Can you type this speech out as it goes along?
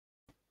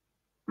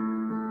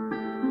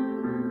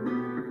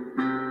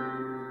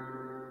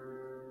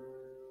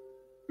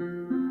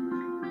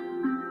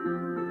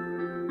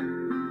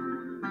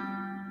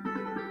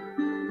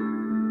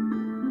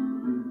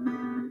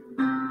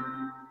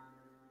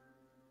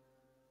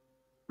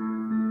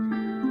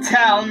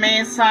Tell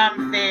me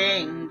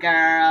something,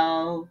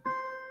 girl.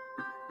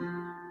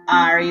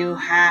 Are you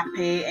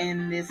happy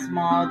in this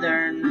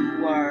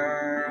modern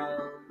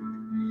world?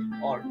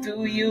 Or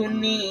do you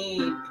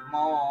need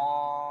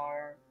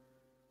more?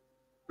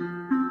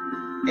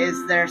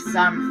 Is there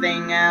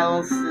something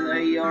else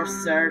that you're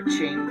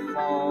searching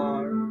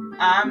for?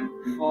 I'm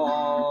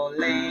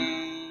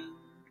falling.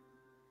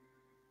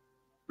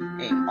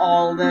 In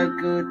all the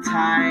good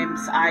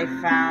times I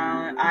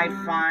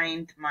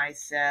find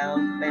myself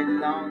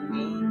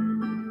belonging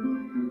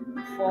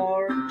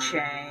for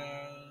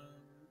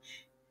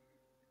change.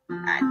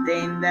 And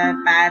in the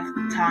bad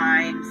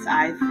times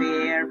I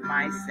fear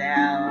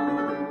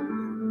myself.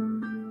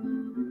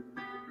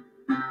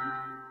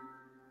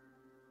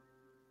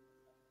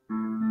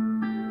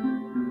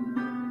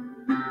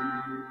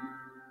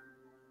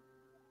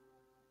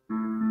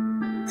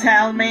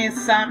 Tell me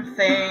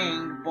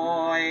something,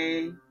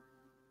 boy.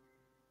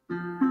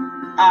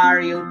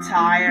 Are you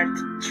tired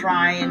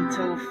trying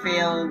to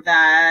fill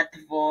that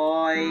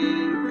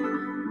void?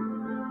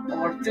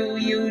 Or do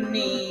you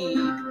need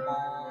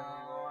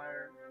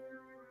more?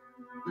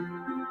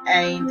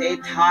 Ain't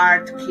it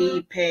hard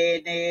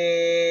keeping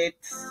it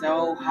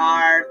so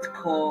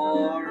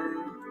hardcore?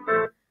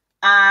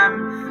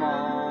 I'm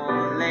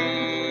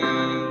falling.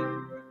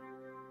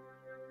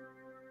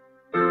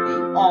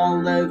 In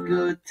all the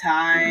good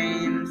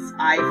times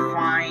I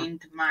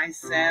find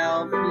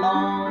myself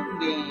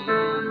longing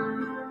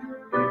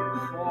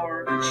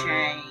for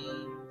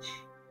change.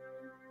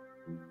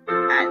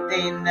 And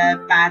in the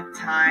bad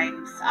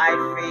times I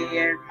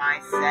fear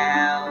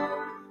myself.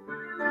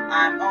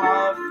 I'm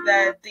off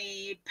the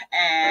deep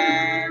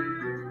end.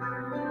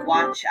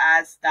 Watch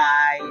as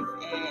I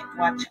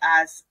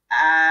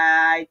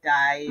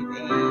dive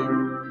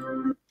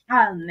in.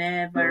 I'll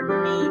never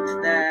meet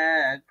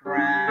the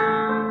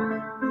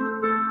ground.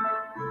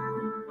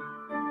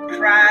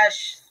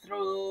 Crash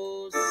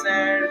through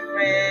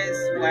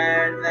surface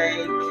where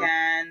they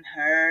can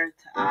hurt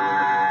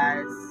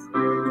us.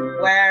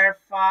 We're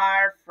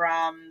far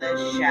from the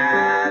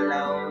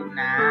shallow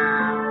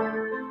now.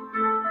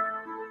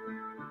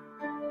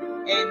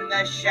 In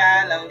the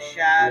shallow,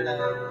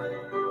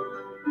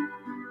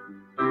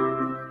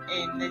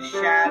 in the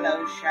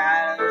shallow,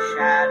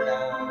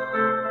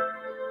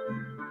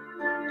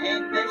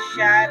 in the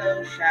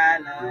shallow,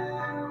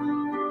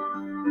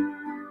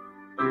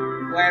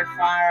 we're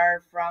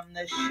far from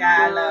the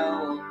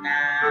shallow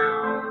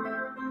now.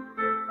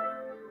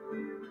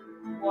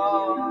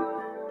 Whoa,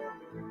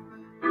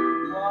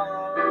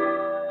 whoa.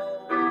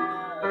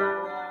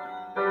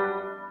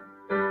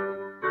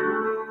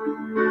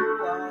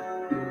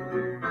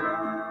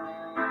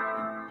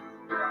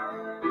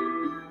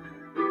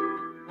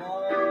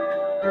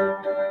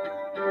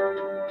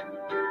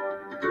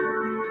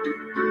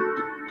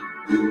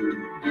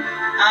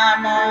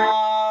 I'm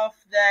off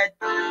the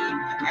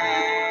deep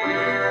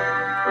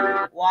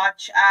end.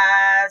 Watch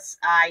as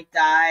I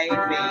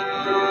dive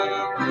in.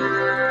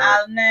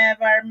 I'll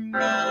never meet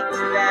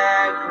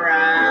the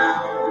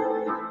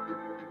ground.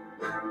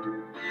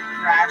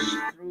 Crash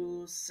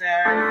through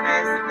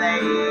surface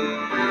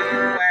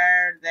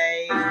where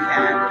they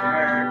can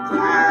hurt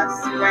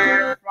us.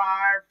 We're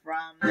far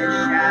from the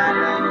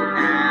shallow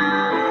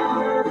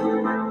now.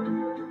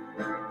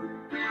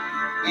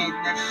 In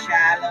the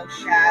shallow, in the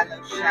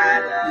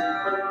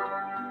shallow,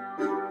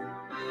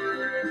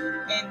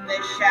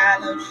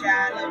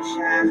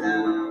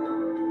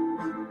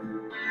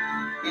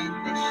 in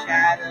the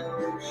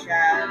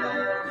shallow,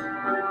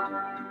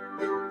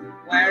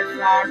 we're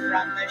far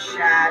from the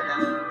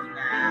shadow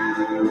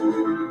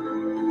now.